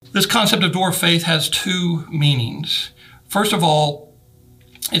This concept of door of faith has two meanings. First of all,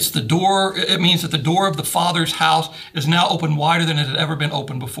 it means that the door of the Father's house is now open wider than it had ever been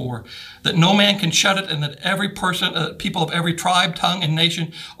opened before. That no man can shut it, and that every person, people of every tribe, tongue, and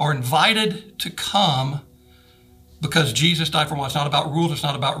nation are invited to come because Jesus died for all. It's not about rules, it's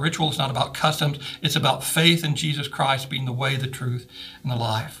not about ritual, it's not about customs. It's about faith in Jesus Christ being the way, the truth, and the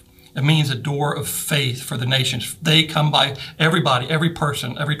life. It means a door of faith for the nations. They come by, everybody, every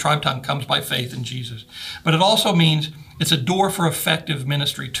person, every tribe, tongue comes by faith in Jesus. But it also means it's a door for effective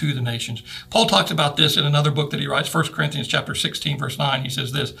ministry to the nations. Paul talks about this in another book that he writes, 1 Corinthians chapter 16, verse 9. He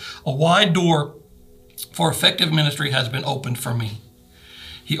says this, "A wide door for effective ministry has been opened for me."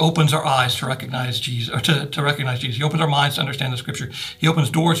 He opens our eyes to recognize Jesus, or to recognize Jesus. He opens our minds to understand the Scripture. He opens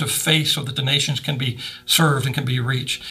doors of faith so that the nations can be served and can be reached.